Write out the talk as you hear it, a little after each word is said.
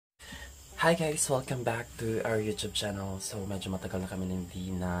Hi guys! Welcome back to our YouTube channel. So, medyo matagal na kami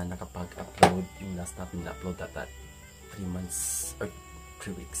hindi na nakapag-upload. Yung last natin na-upload that 3 months or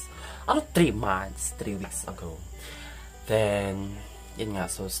 3 weeks. 3 months? 3 weeks ago. Then, yun nga.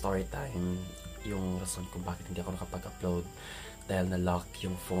 So, story time. Yung rason kung bakit hindi ako nakapag-upload. Dahil na-lock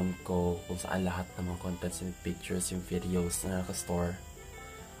yung phone ko kung saan lahat ng mga contents, yung pictures, yung videos na naka-store.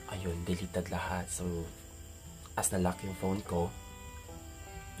 Ayun, deleted lahat. So, as na-lock yung phone ko,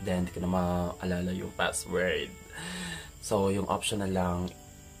 then hindi ko na maalala yung password. So, yung option na lang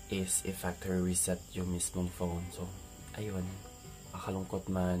is i-factory reset yung mismong phone. So, ayun. Makalungkot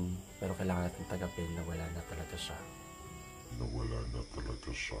man, pero kailangan natin tagapin na wala na talaga siya.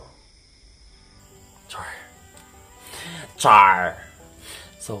 Char. Char!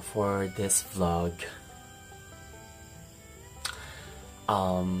 So, for this vlog,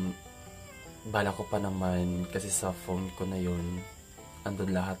 bala ko pa naman kasi sa phone ko na yun,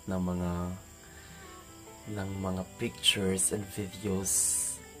 andun lahat ng mga pictures and videos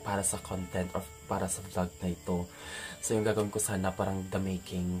para sa content or para sa vlog na ito. So, yung gagawin ko sana parang the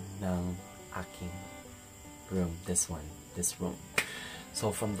making ng aking room. This room. So,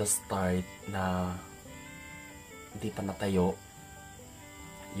 from the start na hindi pa natayo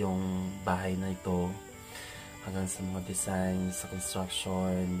yung bahay na ito hanggang sa mga design, sa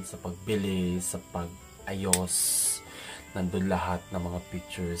construction, sa pagbili, sa pag-ayos, nandun lahat ng mga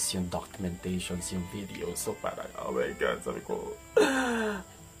pictures, yung documentations, yung videos. So parang, oh my God, sabi ko,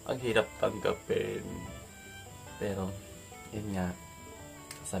 ang hirap tanggapin. Pero, yun nga,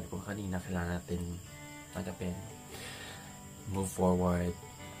 sabi ko kanina, kailangan natin tanggapin. Move forward,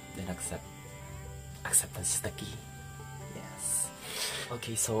 then accept. Acceptance is the key. Yes.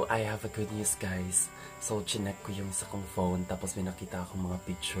 Okay, so I have a good news, guys. So, chinek ko yung sa kong phone, tapos may nakita akong mga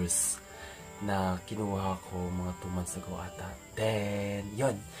pictures na kinuha ko mga 2 months ago ata. Then,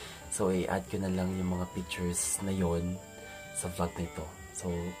 yun. So, i-add ko na lang yung mga pictures na yun sa vlog na ito.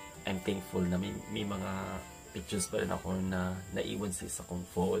 So, I'm thankful na may mga pictures pa rin ako na naiwan sa isa kong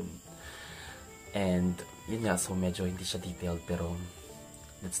phone. And, yun nga. So, medyo hindi siya detailed pero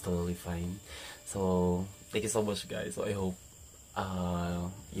that's totally fine. So, thank you so much, guys. So, I hope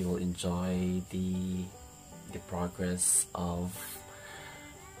you will enjoy the progress of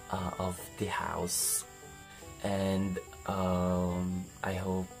the house, and I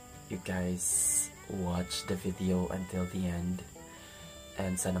hope you guys watch the video until the end,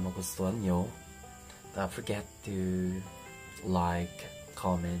 and sana magustuhan nyo. Don't forget to like,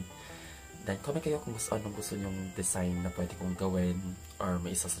 comment, then comment kayo kung anong gusto nyong design na pwede kong gawin or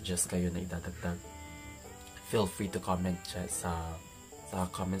may isa-suggest kayo na idadagdag. Feel free to comment sa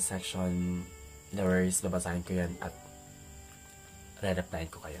comment section. No worries, babasahin ko yan at re-replyin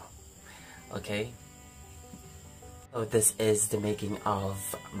ko kayo. Okay? So, this is the making of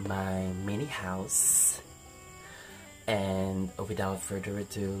my mini house. And without further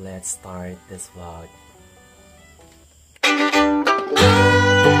ado, let's start this vlog.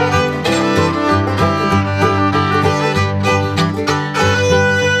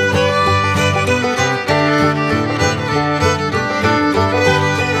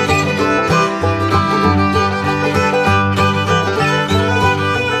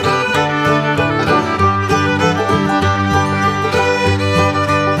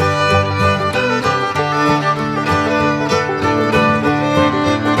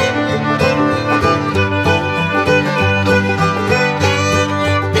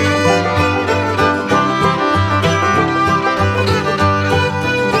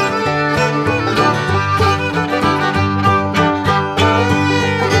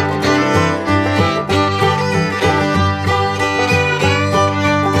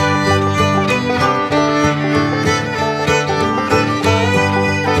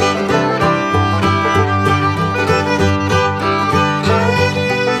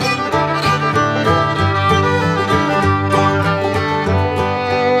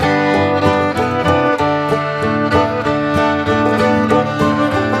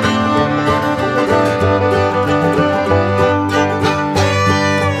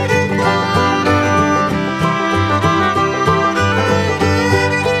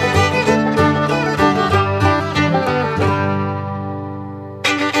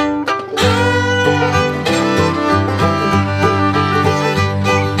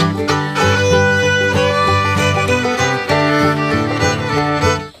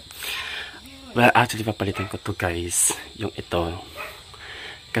 Well, actually, papalitan ko to, guys. Yung ito.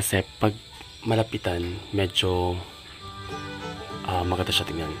 Kasi, pag malapitan, medyo maganda siya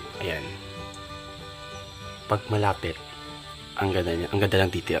tingnan. Ayan. Pag malapit, ang ganda niya. Ang ganda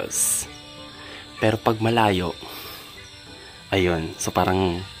ng details. Pero pag malayo, ayun. So,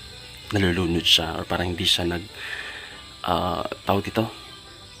 parang nalulunod siya or parang hindi siya tawag dito,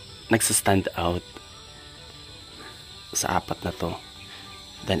 nagsa-stand out sa apat na to.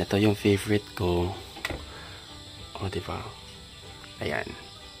 Then ito yung favorite ko. Oh, diba? Ayan.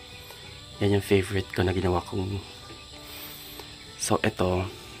 Yan yung favorite ko na ginawa kong. So ito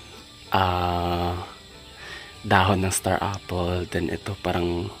dahon ng star apple. Then ito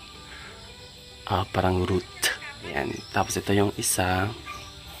parang root. Ayan. Tapos ito yung isa.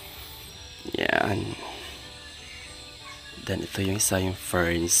 Yan. Then ito yung isa, yung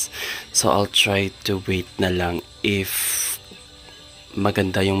ferns. So I'll try to wait na lang if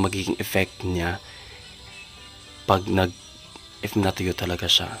maganda yung magiging effect niya pag if natuyo talaga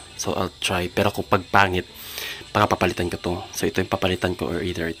siya. So I'll try. Pero kung pag pangit, papalitan ko to. So ito yung papalitan ko or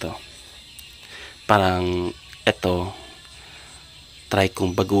either ito. Parang ito try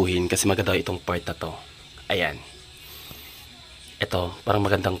kong baguhin kasi maganda itong part na to. Ayan. Ito, parang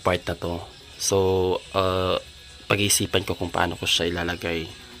magandang part na to. So pag-iisipan ko kung paano ko siya ilalagay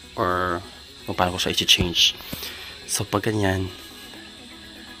or kung paano ko siya i-change. So pag ganyan,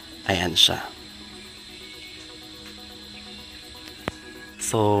 ayan siya.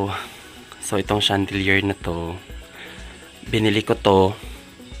 So itong chandelier na to, binili ko to,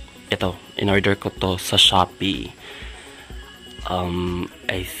 ito, in-order ko to sa Shopee.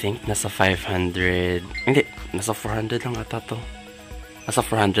 I think nasa 500, hindi, nasa 400 lang ata to. Nasa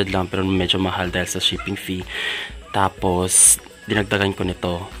 400 lang pero medyo mahal dahil sa shipping fee. Tapos dinagdagan ko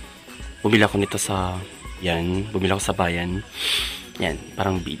nito. Bumili ako nito sa bumili ako sa bayan. Yan,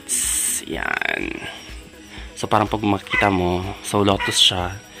 parang beads. Yan. So parang pag makita mo, so lotus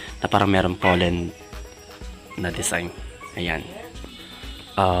siya na parang meron pollen na design. Ayan.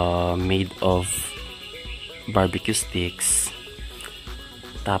 Made of barbecue sticks.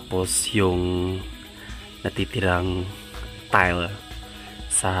 Tapos yung natitirang tile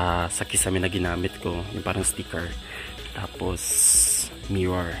sa kisame na ginamit ko, yung parang sticker. Tapos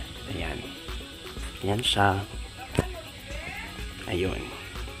mirror. Ayan. Ayan siya. Ayun.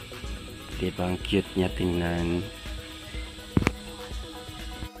 Diba ang cute niya tingnan.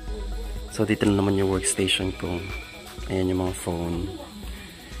 So dito na naman yung workstation ko. Ayan yung mga phone.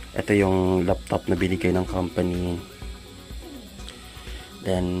 Ito yung laptop na binigay ng company.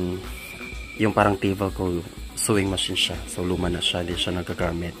 Then yung parang table ko, sewing machine siya. So luma na siya, hindi siya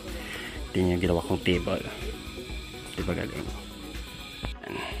nagagamit. Ito yung ginawa kong table. Diba galing?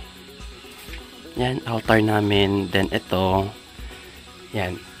 Yan, altar namin. Then ito,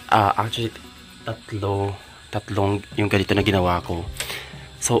 yan. Actually, tatlong yung ganito na ginawa ko.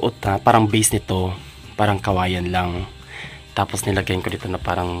 So parang base nito, parang kawayan lang. Tapos nilagyan ko dito na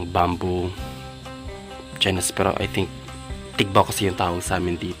parang bamboo genus. Pero I think, tigba kasi yung tawag sa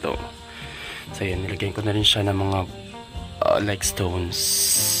amin dito. So yan, nilagyan ko na rin siya ng mga like stones.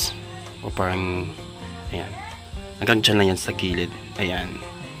 O parang, ayan. Hanggang dyan lang yan sa gilid. Ayan.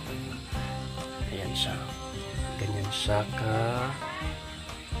 Ayan siya. Ganyan siya ka.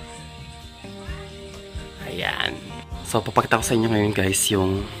 Ayan. So, papakita ko sa inyo ngayon guys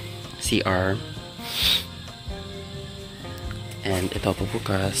yung CR. And ito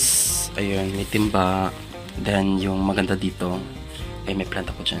pabukas. Ayun, may timba. Then, yung maganda dito. Ay, may plant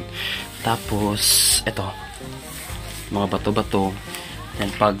ako dyan. Tapos, ito. Mga bato-bato. Then,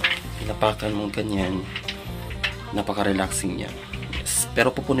 pag pinapakan mo ganyan, napaka-relaxing niya. Yes.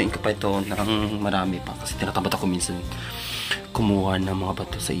 Pero pupunuin ko pa ito ng marami pa. Kasi tinatamad ako minsan kumuha ng mga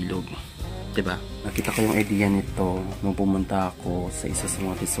bato sa ilog. Diba? Nakita ko yung idea nito nung pumunta ako sa isa sa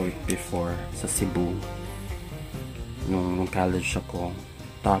mga resort before sa Cebu. Nung college ako.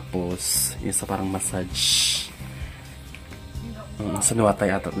 Tapos, yung sa parang massage. Sa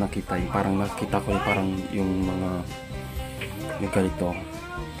Nuatay ata nakita yung parang nakita ko yung parang yung mga yung ganito.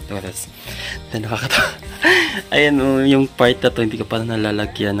 Then nakakatawa. Ayan yung part na to hindi ko pa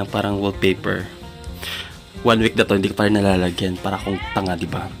nalalagyan ng parang wallpaper. 1 week na to hindi ko pa rin nalalagyan para akong tanga,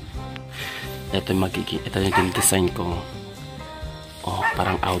 diba? Ito yung design ko. Oh,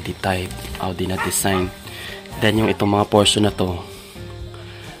 parang Audi type. Audi na design. Then yung itong mga portion na to,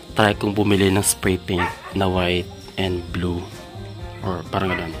 try kong bumili ng spray paint na white and blue. Or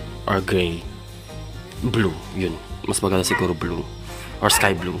parang ganun. Or gray. Blue. Yun. Mas maganda siguro blue. Or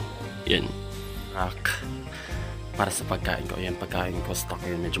sky blue. Yan. Rack. Para sa pagkain ko. Ayan, pagkain ko. Stock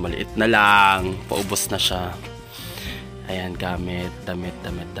yun. Medyo maliit na lang. Paubos na siya. Ayan, gamit. Damit.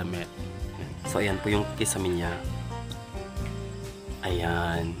 So, ayan po yung kisame niya.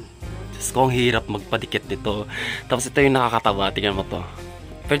 Ayan. Diyos ko, ang hirap magpadikit nito. Tapos ito yung nakakatawa. Tingnan mo to.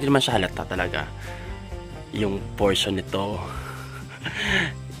 Pero di naman siya halata talaga. Yung portion nito.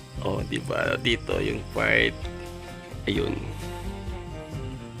 Oh, diba? Dito yung part. Ayun.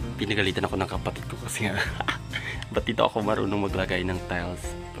 pinagalitan ako ng kapatid ko kasi nga ba't dito ako marunong maglagay ng tiles.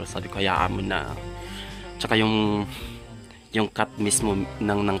 Pero sabi ko, hayaan mo na. Tsaka yung cut mismo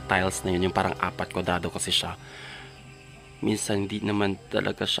ng tiles na yun, yung parang 4 kwadrado kasi siya. Minsan hindi naman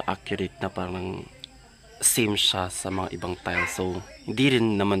talaga siya accurate na parang same siya sa mga ibang tiles. So, hindi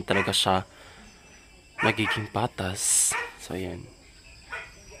rin naman talaga siya magiging patas. So, ayan.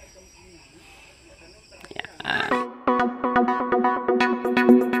 Yeah.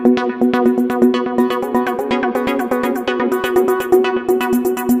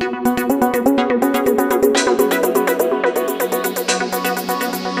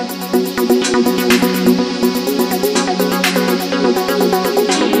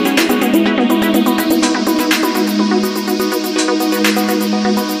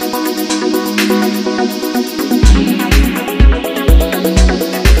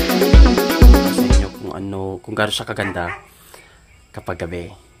 Kung gaano siya kaganda kapag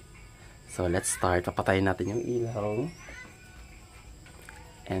gabi. So, let's start. Papatayin natin yung ilaw.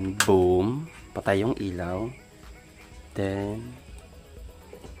 And boom. Patay yung ilaw. Then,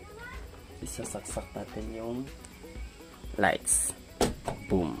 isasaksak natin yung lights.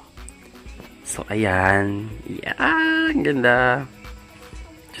 Boom. So, ayan. Yeah, ang ganda.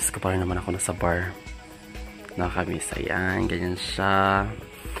 Diyos ko, parang naman ako nasa bar. Nakakamiss. Ayan, ganyan siya.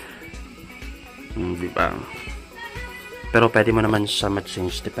 Diba? Pero pwede mo naman siya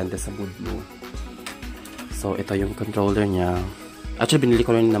ma-change depende sa mood mo. So, ito yung controller niya. Actually, binili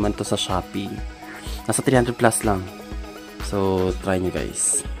ko rin naman to sa Shopee. Nasa 300 plus lang. So, try nyo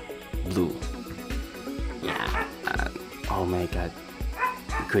guys. Blue. Yeah. Oh my god.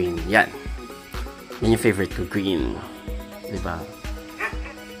 Green. Yan. Yan yung favorite ko. Green. Diba?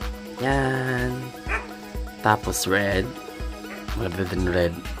 Yan. Tapos red. Maganda din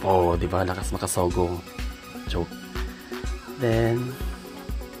red. Oh, diba? Lakas makasogo. Joke. Then,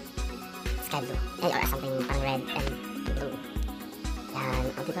 sky blue. Ay, or something pang red and blue. Yan.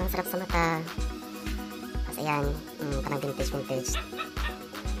 O, diba? Sarap sa mata. Tapos, ayan. Parang vintage.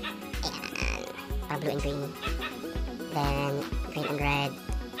 Ayan. Parang blue and green. Then, green and red.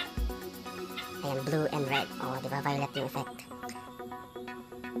 Ayan, blue and red. O, diba? Violet yung effect.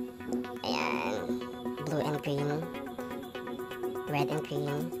 Ayan. Blue and green. Red and green.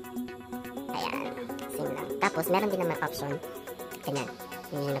 Ayan. Same lang. Tapos, meron din naman option. Ganyan.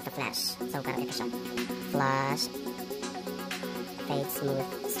 Yung nagpa-flash. So, parang ito siya. Flash. Fade, smooth,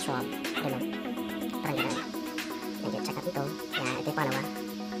 strobe. Ganun. Parang ganun. Then, check out ito. Ayan. Ito yung pangalawa.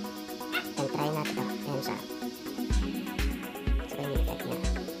 Then, try natin ito. Ayan siya. So, yung effect niya.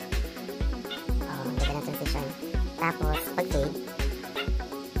 Oh, ganda ng transition. Tapos, pag-fade.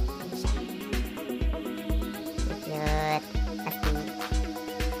 Ayan siya. Cute.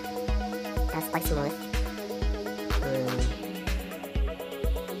 Tapos pag smooth. Ayan.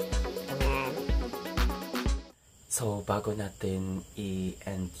 so bago natin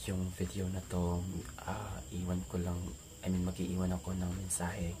i-end yung video na to, mag-iiwan ako ng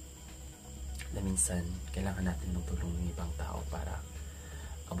mensahe na minsan kailangan natin ng tulong ng ibang tao para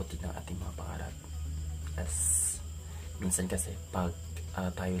abutin ang ating mga pangarap. As minsan kasi pag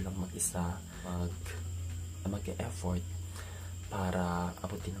tayo lang mag-isa mag-e-effort para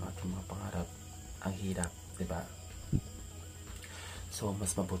abutin ang ating mga pangarap, ang hirap, diba? So,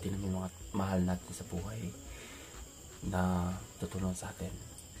 mas mabuti na may mga mahal natin sa buhay na tutulong sa atin.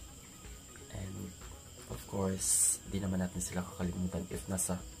 And, of course, di naman natin sila kakalimutan if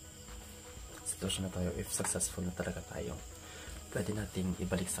nasa sitwasyon na tayo, if successful na talaga tayo. Pwede natin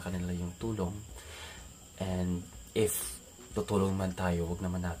ibalik sa kanila yung tulong. And, if tutulong man tayo, wag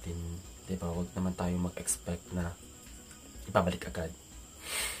naman natin, diba? Wag naman tayo mag-expect na ibabalik agad.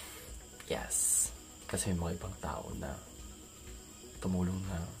 Yes. Kasi may mga ibang tao na tumulong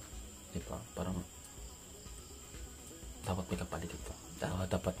na, diba? Parang dapat may kapalit ito.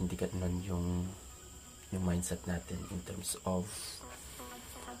 Dapat hindi ganun yung mindset natin in terms of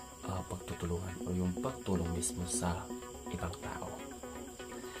pagtutulungan o yung pagtulong mismo sa ibang tao.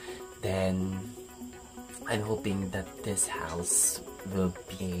 Then, I'm hoping that this house will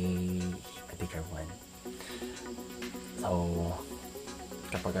be a bigger one. So,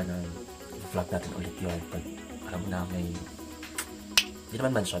 kapag vlog natin ulit yun, pag alam na may, hindi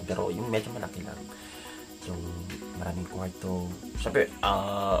naman mansion, pero yung medyo malaki lang, yung maraming kwarto. Siyempre,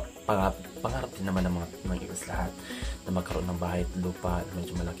 pangarap din naman ng mga iwas lahat na magkaroon ng bahay at lupa, na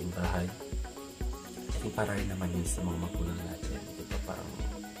medyo malaking bahay. I think para rin naman yun sa mga magulang natin. Ito parang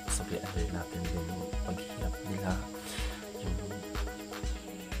sabihan rin natin yung paghihirap nila, yung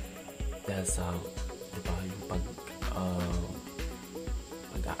dahil sa, diba, yung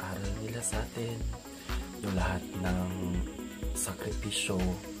pag-aaral nila sa atin, yung lahat ng sakripisyo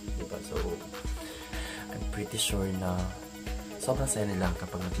Diba? So, I'm pretty sure na sobrang saya nila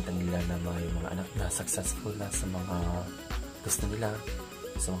kapag nakita nila na yung mga anak na successful na sa mga gusto nila,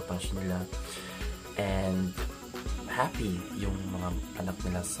 sa mga passion nila. And happy yung mga anak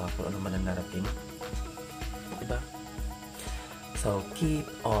nila sa kung ano man ang narating. Diba? So, keep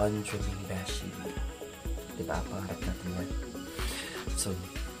on dreaming, Beshi. Diba? Pangarap natin yan. So,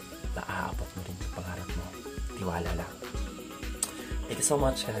 naaabot mo rin yung pangarap mo. Tiwala lang. Thank you so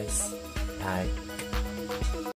much, guys. Bye.